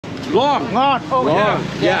Ngon. Ngon. Oh, Ngon.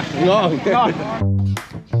 Yeah, ngon.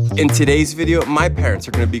 In today's video, my parents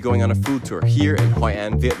are going to be going on a food tour here in Hội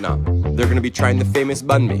An, Vietnam. They're going to be trying the famous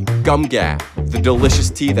banh mi, gum ga, the delicious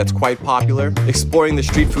tea that's quite popular, exploring the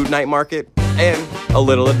street food night market, and a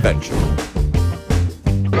little adventure.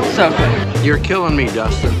 So good. You're killing me,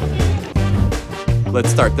 Dustin. Let's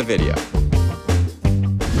start the video.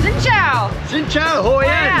 Xin chào. Xin chào, Hội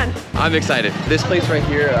An. I'm excited. This place right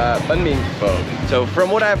here, banh mi pho. So from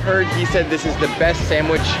what I've heard, he said this is the best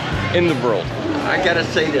sandwich in the world. I gotta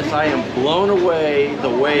say this, I am blown away the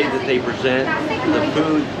way that they present the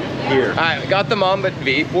food here. I got the mom, but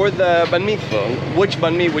V, for the banh mi pho, which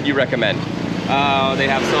banh mi would you recommend? They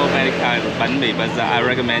have so many kinds of banh mi, but I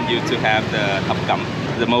recommend you to have the thập cẩm,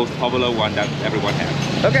 the most popular one that everyone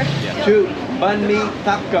has. Okay. Yeah. Two, banh mi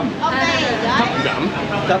thập cẩm. Thập cẩm.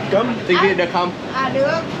 Thập cẩm. Tiếng Việt được không?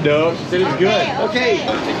 Được. Được. It is good. Okay.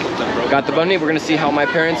 Got the banh mi. We're gonna see how my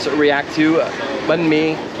parents react to banh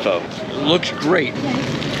mi pho. Looks great.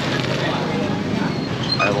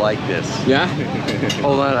 I like this. Yeah?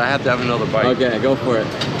 Hold on, I have to have another bite. Okay, go for it.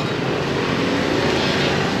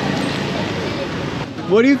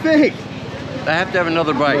 What do you think? I have to have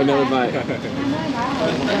another bite. Another bite.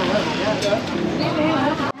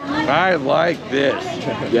 I like this.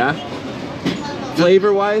 Yeah?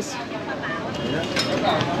 Flavor-wise?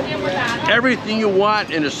 Everything you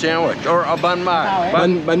want in a sandwich or a banh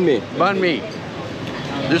mi. Banh mi. Banh mi.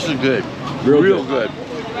 This is good. Real good.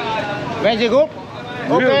 Very good.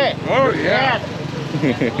 Okay. Oh yeah.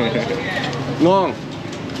 Ngon.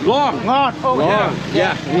 Long. Ngon. Oh, Ngon.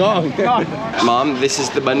 Yeah, ngon. Mom, this is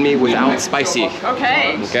the banh mi without spicy.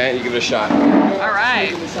 Okay. Okay, you give it a shot. All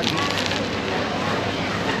right.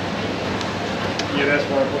 Yeah, that's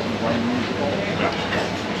why I put some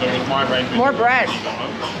so it's my range. More bread.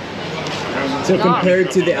 So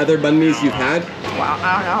compared to the other banh mis you've had? Wow,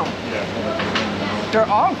 I don't know. They're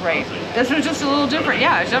all great. This was just a little different.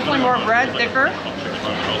 Yeah, it's definitely more bread, thicker.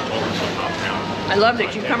 I love the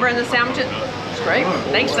cucumber in the sandwiches. It's great.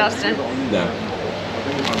 Thanks, Dustin. No.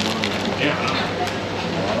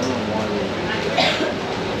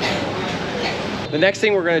 The next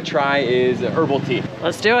thing we're gonna try is herbal tea.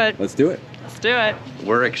 Let's do it. Let's do it. Let's do it.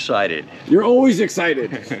 We're excited. You're always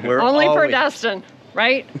excited. We're Only for always- Dustin,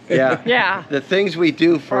 right? Yeah. Yeah. The things we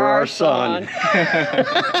do for our son.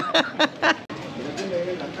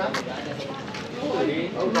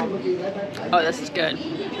 Oh, this is good.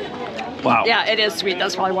 Wow. Yeah, it is sweet.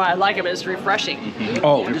 That's probably why I like it. It's refreshing.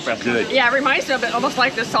 Oh, this is good. Yeah, it reminds me of it almost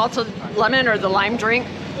like the salted lemon or the lime drink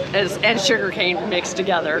and sugar cane mixed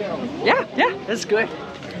together. Yeah, it's good.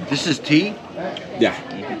 This is tea? Yeah.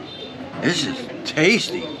 This is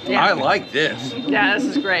tasty. Yeah. I like this. Yeah, this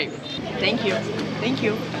is great. Thank you. Thank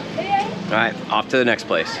you. All right, off to the next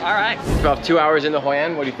place. All right. About 2 hours into Hội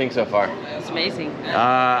An. What do you think so far? It's amazing.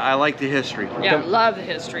 I like the history. Yeah, love the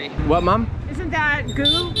history. What, Mom? Isn't that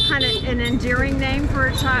Goo kind of an endearing name for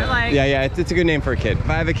a child? Like, Yeah, it's a good name for a kid. If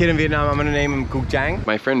I have a kid in Vietnam, I'm gonna name him Gu Chang.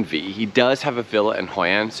 My friend V, he does have a villa in Hội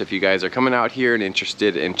An, so if you guys are coming out here and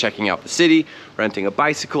interested in checking out the city, renting a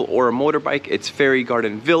bicycle or a motorbike, it's Fairy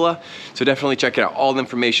Garden Villa, so definitely check it out. All the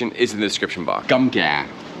information is in the description box. Gum ga.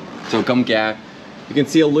 So gum ga, you can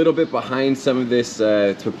see a little bit behind some of this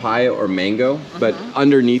papaya or mango, but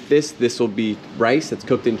underneath this will be rice that's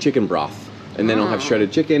cooked in chicken broth. And then I'll have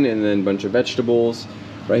shredded chicken and then a bunch of vegetables.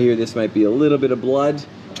 Right here, this might be a little bit of blood.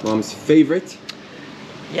 Mom's favorite.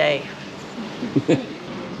 yay.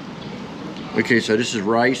 Okay, so this is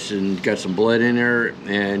rice and got some blood in there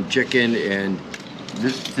and chicken, and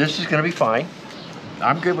this is gonna be fine.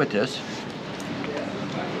 I'm good with this.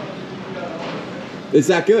 Is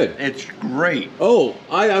that good? It's great. Oh,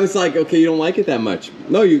 I was like, okay, you don't like it that much.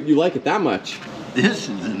 No, you like it that much. This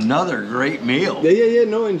is another great meal. Yeah,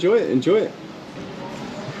 no, enjoy it.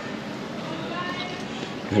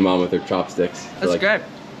 My mom with her chopsticks. That's good.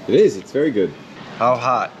 It is, it's very good. How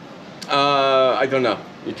hot? I don't know.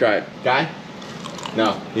 You try it. Guy?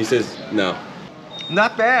 No, he says no.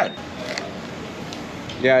 Not bad.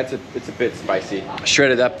 Yeah, it's a bit spicy.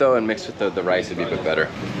 Shredded up though and mixed with the rice would be a bit better.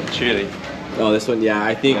 Chili. Oh, this one, yeah,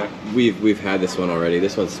 I think we've had this one already.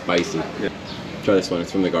 This one's spicy. Yeah. Try this one,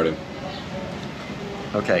 it's from the garden.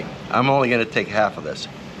 Okay, I'm only gonna take half of this.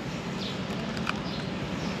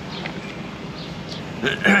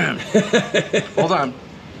 Hold on.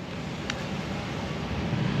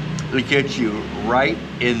 It gets you right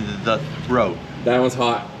in the throat. That one's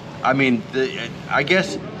hot. I mean, I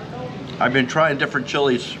guess I've been trying different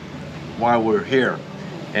chilies while we're here,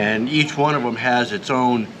 and each one of them has its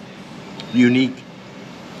own unique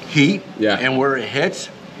heat. Yeah. And where it hits,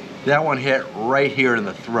 that one hit right here in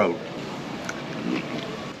the throat.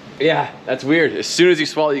 Yeah, that's weird. As soon as you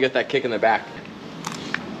swallow, you get that kick in the back.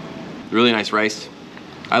 Really nice rice.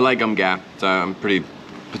 I like gum gap, so I'm pretty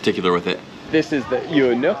particular with it. This is the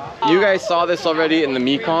yun. You guys saw this already in the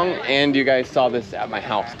Mekong, and you guys saw this at my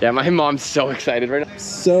house. Yeah, my mom's so excited right now.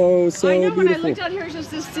 So I know, beautiful. when I looked out here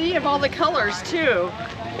just to see of all the colors too.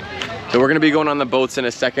 So we're gonna be going on the boats in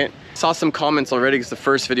a second. Saw some comments already because the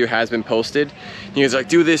first video has been posted. You guys are like,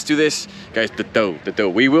 do this. Guys, the dough.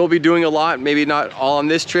 We will be doing a lot, maybe not all on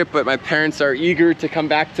this trip, but my parents are eager to come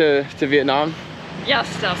back to Vietnam. Yes,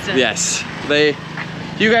 Dustin. Yes,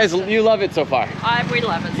 you love it so far. We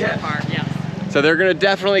love it so far, yes. So they're gonna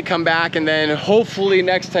definitely come back, and then hopefully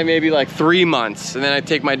next time maybe like 3 months, and then I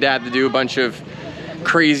take my dad to do a bunch of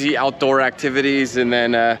crazy outdoor activities, and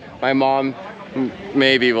then my mom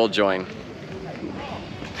maybe will join.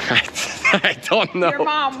 I don't know. Your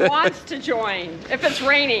mom wants to join. If it's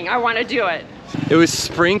raining, I want to do it. It was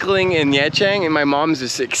sprinkling in Nha Trang, and my mom's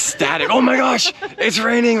just ecstatic. Oh my gosh, it's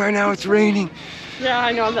raining right now, it's raining. Yeah,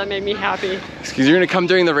 I know, that made me happy. Because you're gonna come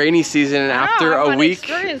during the rainy season, and after a week,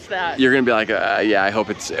 experience that. You're gonna be like, yeah, I hope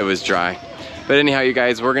it was dry. But anyhow, you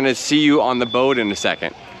guys, we're gonna see you on the boat in a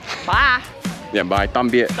second. Bye. Yeah, bye. Tạm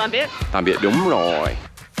biệt. Tạm biệt. Tạm biệt, đúng rồi.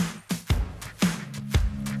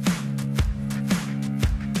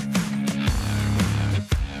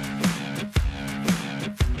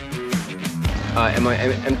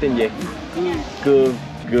 Em tên gì? Cường.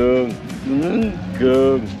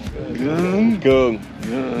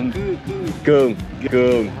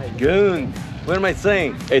 What am I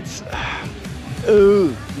saying? It's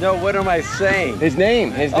No, what am I saying? his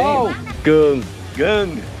name. Oh. Cường.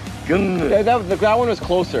 Gung. That one was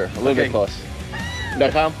closer, a little bit close.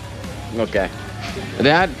 .com? Okay.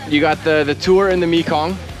 Dad, you got the tour in the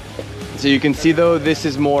Mekong. So you can see though, this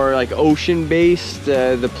is more like ocean based.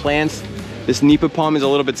 The plants, this nipa palm is a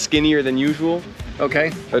little bit skinnier than usual.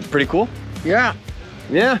 Okay. But pretty cool. Yeah.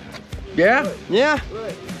 Yeah. Yeah. Yeah.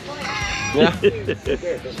 Yeah.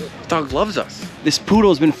 Dog loves us. This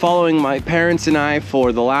poodle's been following my parents and I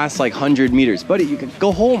for the last like 100 meters. Buddy, you can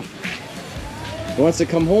go home. He wants to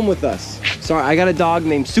come home with us. Sorry, I got a dog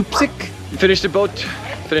named Soupsik. Finished the boat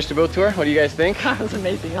tour. What do you guys think? That was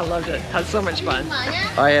amazing. I loved it. Had so much fun.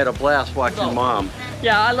 I had a blast watching Mom.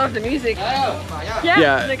 Yeah, I love the music.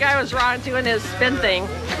 Yeah, the guy was doing his spin thing.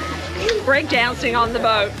 Break dancing on the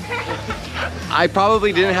boat. I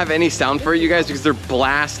probably didn't have any sound for you guys because they're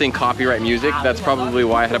blasting copyright music. That's probably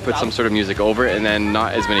why I had to put some sort of music over it, and then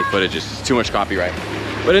not as many footages. It's too much copyright.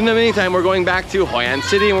 But in the meantime, we're going back to Hội An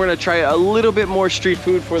City, and we're gonna try a little bit more street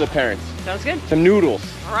food for the parents. Sounds good. Some noodles.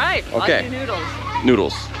 All right. Okay. I'll do noodles.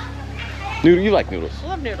 Noodles. You like noodles? I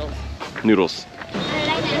love noodles. Noodles.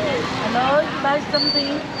 Hello, you buy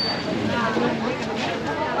something?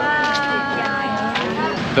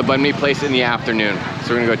 The banh mi place in the afternoon.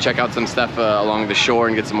 So we're gonna go check out some stuff along the shore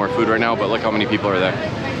and get some more food right now, but look how many people are there.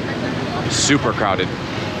 Super crowded.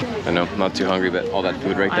 I know, not too hungry, but all that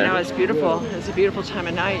food right there. I know, it's beautiful. It's a beautiful time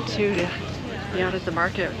of night too to be out at the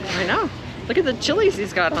market. I know. Look at the chilies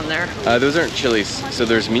he's got on there. Those aren't chilies, so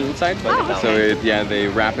there's meat inside. But so yeah, they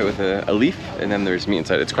wrap it with a leaf, and then there's meat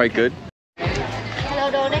inside. It's quite good.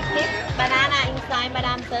 Hello, next tip. Banana inside,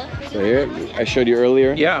 madam, sir. So here, I showed you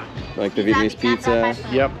earlier. Yeah. Like the Vietnamese pizza.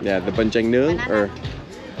 Yep. Yeah, the bánh tráng nướng, or.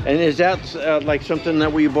 And is that like something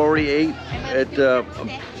that we've already ate at?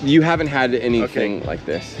 You haven't had anything like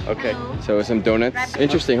this. Okay. So some donuts.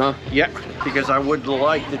 Interesting, huh? Yeah, because I would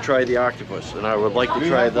like to try the octopus, and I would like to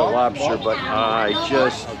try the lobster, but I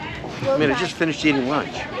just finished eating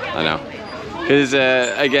lunch. I know. Because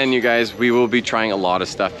again, you guys, we will be trying a lot of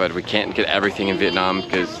stuff, but we can't get everything in Vietnam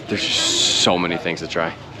because there's so many things to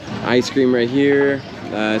try. Ice cream right here,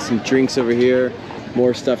 some drinks over here,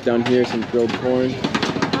 more stuff down here, some grilled corn.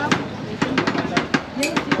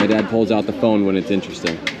 My dad pulls out the phone when it's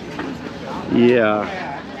interesting. Yeah,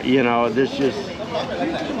 you know, this just...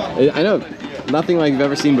 I know, nothing like you've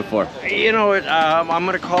ever seen before. You know, I'm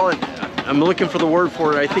gonna call it, I'm looking for the word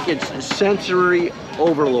for it, I think it's sensory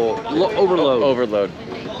overload. Overload.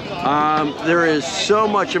 There is so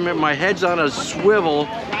much, I mean, my head's on a swivel,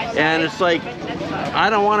 and it's like, I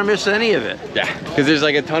don't want to miss any of it. Yeah, because there's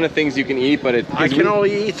like a ton of things you can eat, but I can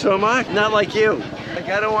only eat so much, not like you. Like,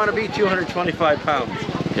 I don't want to be 225 pounds.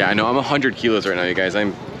 Yeah, I know, I'm 100 kilos right now, you guys.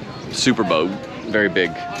 I'm super bowed, very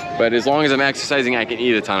big. But as long as I'm exercising, I can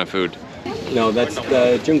eat a ton of food. No, that's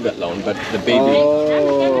the trứng vịt lộn, but the baby.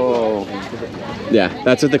 Oh. Yeah,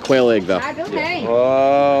 that's with the quail egg though.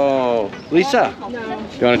 Oh. Lisa.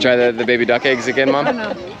 You want to try the baby duck eggs again, Mom?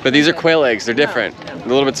 But these are quail eggs, they're different. A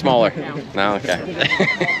little bit smaller. No, okay.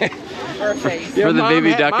 Or a face. For the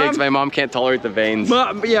baby duck Mom- eggs, my mom can't tolerate the veins.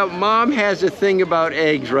 Mom has a thing about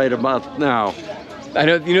eggs right about now. I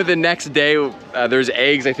know, you know, the next day there's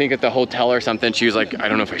eggs, I think, at the hotel or something. She was like, I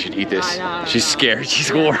don't know if I should eat this. She's scared, she's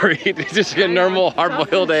worried. It's just a normal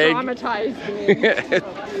hard-boiled egg. Traumatized me.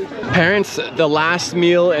 Parents, the last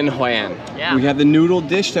meal in Hoi An. Yeah. We have the noodle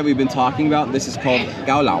dish that we've been talking about. This is called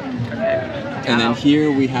gao lao. And then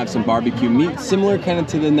here we have some barbecue meat, similar kind of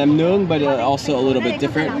to the nem nung, but also a little bit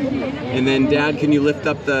different. And then Dad, can you lift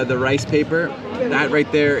up the rice paper? That right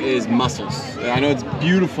there is mussels. I know it's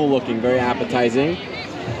beautiful looking, very appetizing.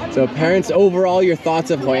 So parents, overall, your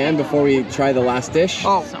thoughts of Hoi An before we try the last dish?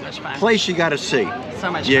 Oh, So much fun. place you gotta see.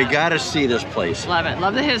 So much You fun. gotta see this place. Love it.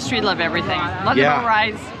 Love the history, love everything. Love the Yeah. boat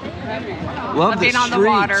rides. Love the being on streets. the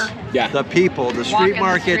water. Yeah. The people, the Walking street the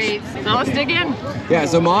markets. streets. So let's dig in. Yeah,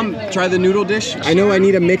 so Mom, try the noodle dish. I know I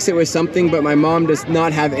need to mix it with something, but my mom does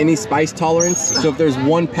not have any spice tolerance. So if there's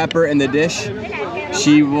one pepper in the dish,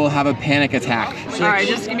 she will have a panic attack. All right,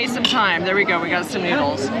 just give me some time. There we go. We got some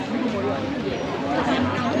noodles.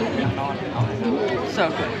 So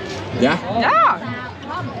good. Yeah? Yeah.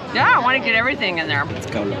 Yeah, I want to get everything in there. It's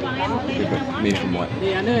called made from what?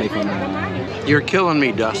 Made from, You're killing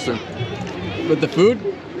me, Dustin. with the food?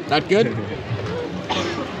 Not good?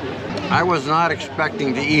 I was not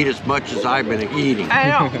expecting to eat as much as I've been eating. I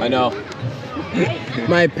know. I know.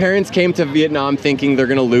 My parents came to Vietnam thinking they're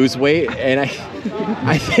gonna lose weight, and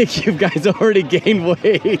I think you guys already gained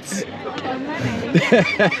weight.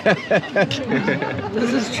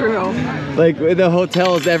 This is true. Like with the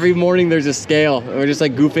hotels, every morning there's a scale. And we're just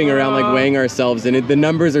like goofing around, like weighing ourselves, and the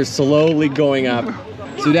numbers are slowly going up.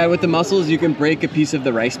 So Dad, with the mussels, you can break a piece of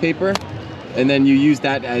the rice paper, and then you use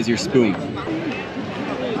that as your spoon.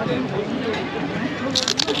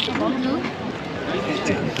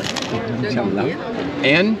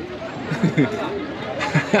 And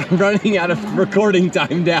I'm running out of recording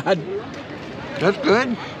time, Dad. That's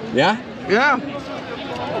good. Yeah? Yeah.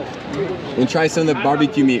 And try some of the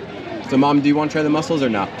barbecue meat. So Mom, do you want to try the mussels or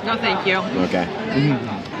no? No, thank you. Okay.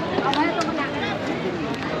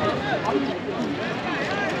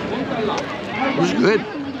 It was good.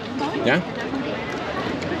 Yeah?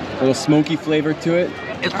 A little smoky flavor to it.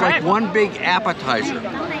 It's All like right. one big appetizer.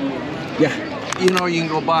 Yeah. You know, you can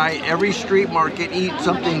go by every street market, eat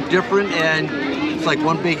something different, and it's like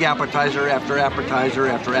one big appetizer after appetizer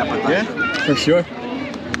after appetizer. Yeah, for sure.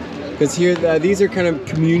 Because here, these are kind of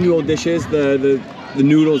communal dishes. The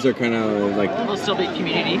noodles are kind of like... We'll still be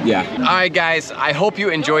community. Yeah. All right, guys, I hope you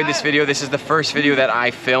enjoyed this video. This is the first video that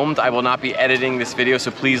I filmed. I will not be editing this video, so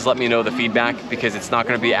please let me know the feedback because it's not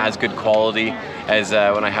going to be as good quality as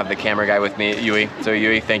when I have the camera guy with me, Yui. So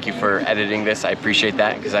Yui, thank you for editing this. I appreciate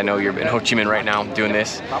that because I know you're in Ho Chi Minh right now doing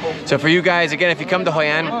this. So for you guys, again, if you come to Hoi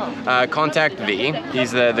An, contact V.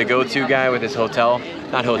 He's the go-to guy with his hotel.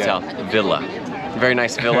 Not hotel, villa. Very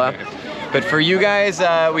nice villa. But for you guys,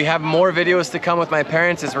 we have more videos to come with my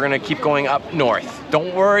parents as we're gonna keep going up north.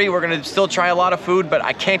 Don't worry, we're gonna still try a lot of food, but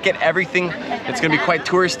I can't get everything. It's gonna be quite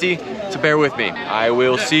touristy, so bear with me. I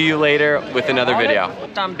will see you later with another video.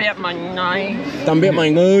 Tạm biệt mọi người. Tạm biệt mọi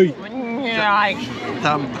người. Right.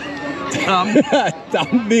 Tạm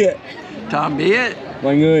biệt Tạm biệt.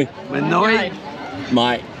 mọi người. Mình nói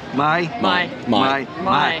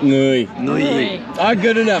Mọi người. người.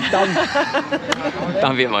 Good enough.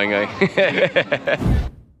 Tạm biệt mọi người.